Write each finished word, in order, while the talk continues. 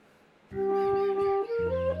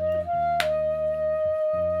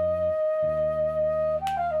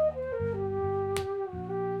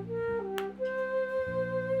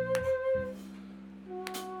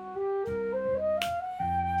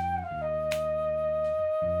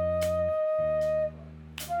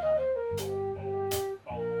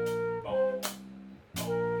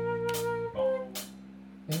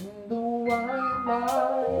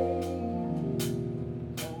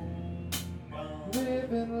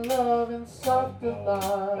love and soft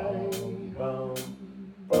delight.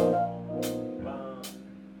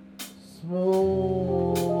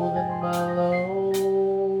 Smooth and mellow,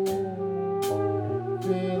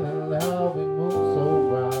 feeling how we move so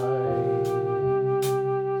right.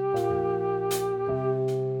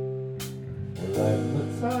 Let the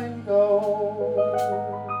time go,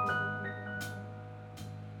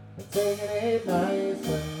 taking it nice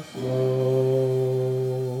and slow.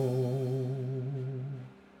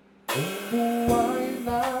 In the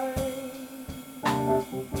winelight,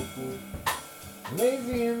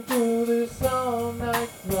 lazy into this all-night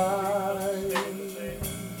flight.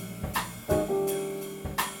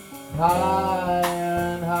 Higher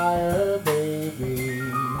and higher, baby,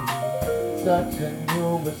 touching you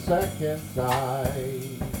with second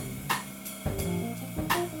sight.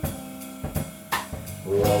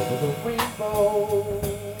 Over the rainbow,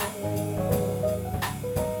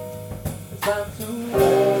 it's time to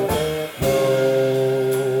let it go.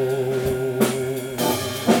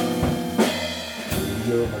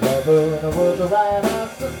 You're my lover and I was the right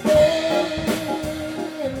house to stay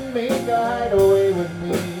and make a hideaway with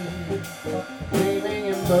me, dreaming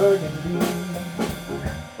in burgundy.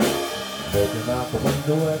 Looking out the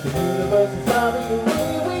window at the universe inside of you,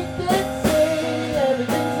 we can say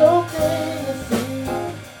everything's okay.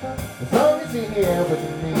 As long as you're here with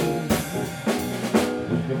me,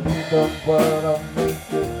 we can beat the world or make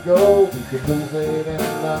it go. We can lose it in the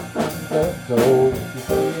undertow. If you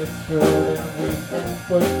say it's true, then we can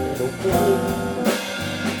push it away.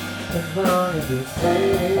 As long as you say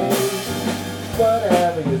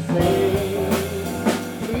whatever you say,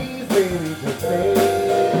 please, baby, just stay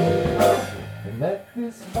and let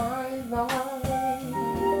this fine line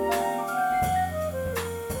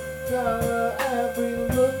color every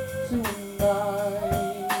look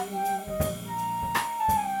tonight.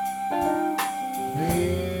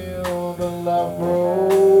 Feel the love grow,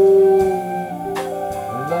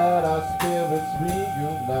 let our spirits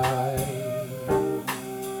reunite.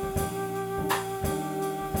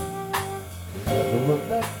 Never will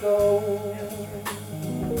let go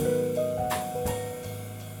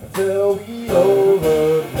until we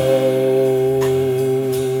overflow.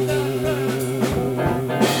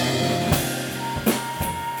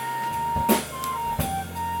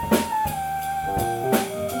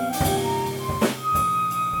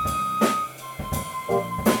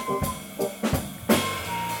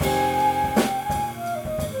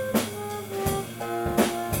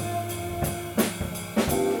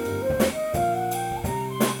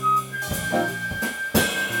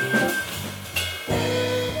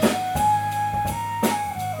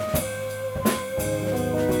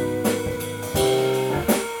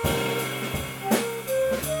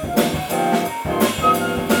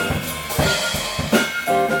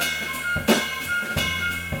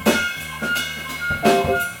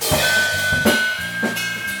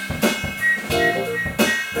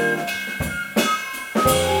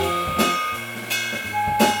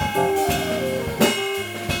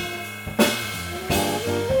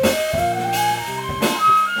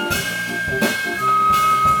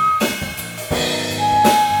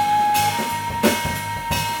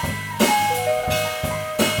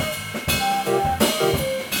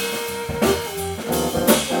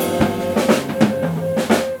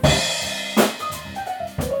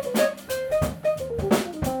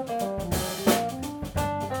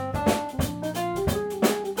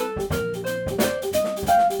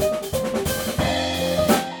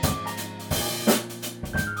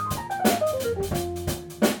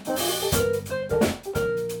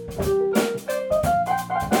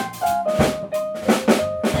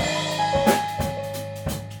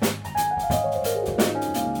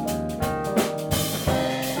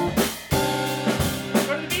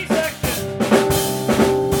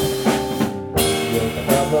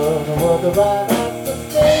 The right has to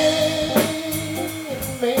stay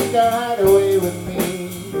and make a hideaway with me,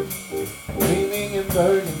 dreaming in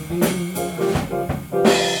burgundy.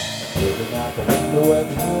 Looking out the window at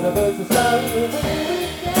the universe inside of the way we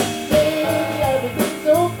can say everything's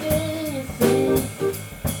okay, you see.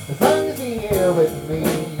 As long as you're here with me,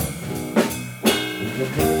 we can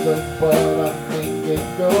do just what I think it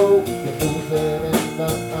go. We can lose it in the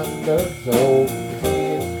undertow. We can say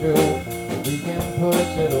it's true, but we can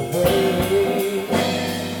push it away.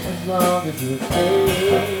 As long as you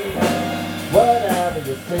stay, whatever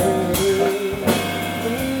you say,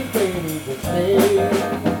 please, baby, just stay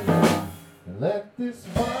and let this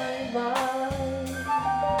fine line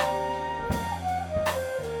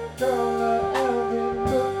color every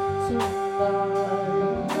look tonight.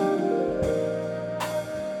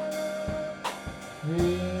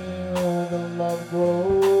 Feel the love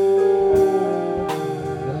grow.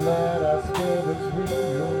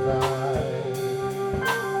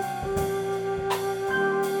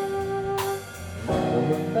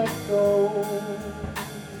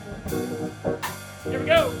 we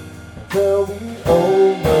go. Until we old.